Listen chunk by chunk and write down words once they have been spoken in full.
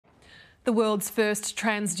The world's first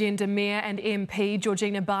transgender mayor and MP,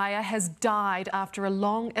 Georgina Beyer, has died after a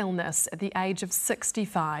long illness at the age of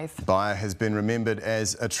 65. Beyer has been remembered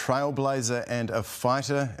as a trailblazer and a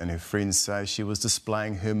fighter, and her friends say she was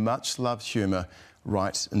displaying her much-loved humour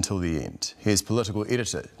right until the end. Here's political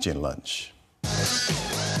editor Jen Lynch.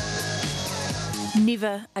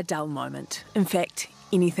 Never a dull moment. In fact,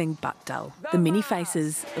 anything but dull. The many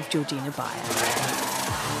faces of Georgina Beyer.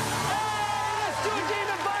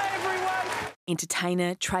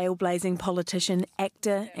 Entertainer, trailblazing politician,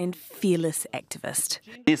 actor and fearless activist.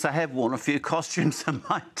 Yes, I have worn a few costumes in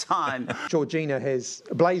my time. Georgina has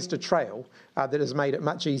blazed a trail that has made it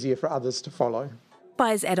much easier for others to follow.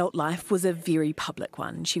 Beyer's adult life was a very public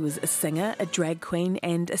one. She was a singer, a drag queen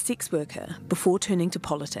and a sex worker before turning to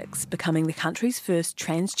politics, becoming the country's first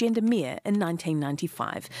transgender mayor in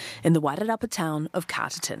 1995 in the Wairarapa town of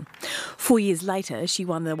Carterton. 4 years later, she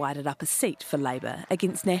won the Wairarapa seat for Labour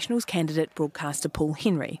against Nationals candidate broadcaster Paul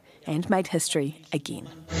Henry and made history again.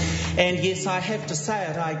 And yes, I have to say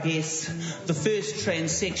it, I guess, the first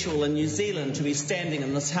transsexual in New Zealand to be standing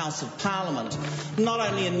in this House of Parliament. Not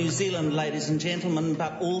only in New Zealand, ladies and gentlemen,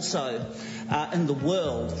 but also in the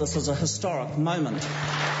world. This is a historic moment.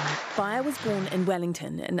 Beyer was born in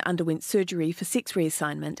Wellington and underwent surgery for sex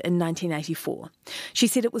reassignment in 1984. She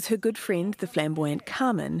said it was her good friend, the flamboyant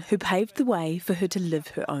Carmen, who paved the way for her to live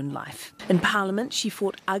her own life. In Parliament, she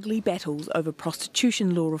fought ugly battles over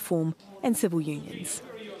prostitution law reform and civil unions.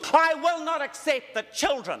 I will not accept that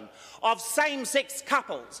children of same-sex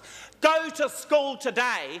couples go to school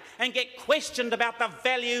today and get questioned about the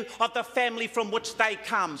value of the family from which they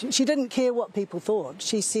come. She didn't care what people thought.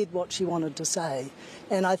 She said what she wanted to say.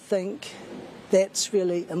 And I think that's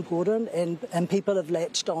really important, and people have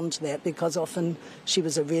latched on to that because often she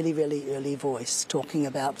was a really, really early voice talking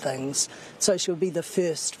about things. So she'll be the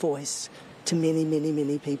first voice to many, many,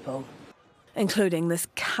 many people. Including this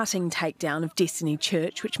cutting takedown of Destiny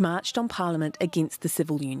Church, which marched on Parliament against the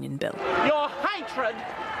Civil Union Bill. Your hatred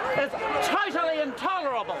is totally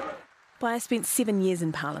intolerable. Beyer spent 7 years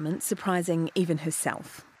in Parliament, surprising even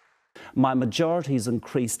herself. My majority's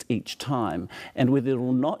increased each time, and whether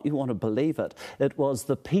or not you want to believe it, it was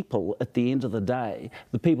the people at the end of the day,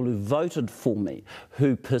 the people who voted for me,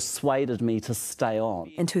 who persuaded me to stay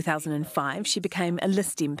on. In 2005, she became a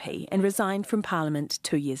list MP and resigned from Parliament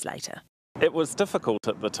 2 years later. It was difficult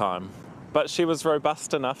at the time, but she was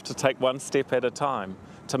robust enough to take one step at a time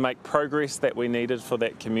to make progress that we needed for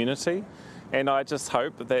that community. And I just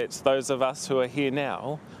hope that those of us who are here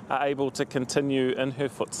now are able to continue in her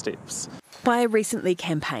footsteps. Beyer recently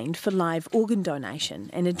campaigned for live organ donation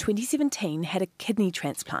and in 2017 had a kidney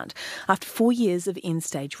transplant after 4 years of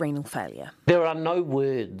end-stage renal failure. There are no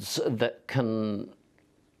words that can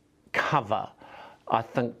cover, I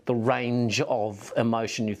think, the range of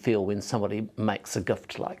emotion you feel when somebody makes a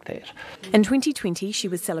gift like that. In 2020, she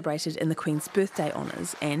was celebrated in the Queen's birthday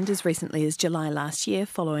honours, and as recently as July last year,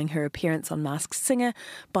 following her appearance on Masked Singer,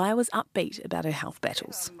 Beyer was upbeat about her health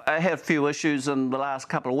battles. I had a few issues in the last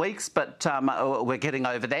couple of weeks, but we're getting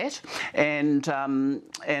over that, and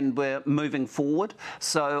we're moving forward.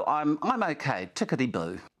 So I'm okay,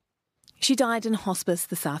 tickety-boo. She died in hospice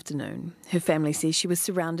this afternoon. Her family says she was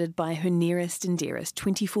surrounded by her nearest and dearest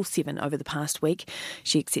 24/7 over the past week.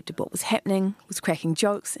 She accepted what was happening, was cracking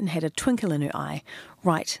jokes and had a twinkle in her eye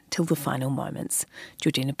right till the final moments.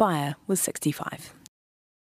 Georgina Beyer was 65.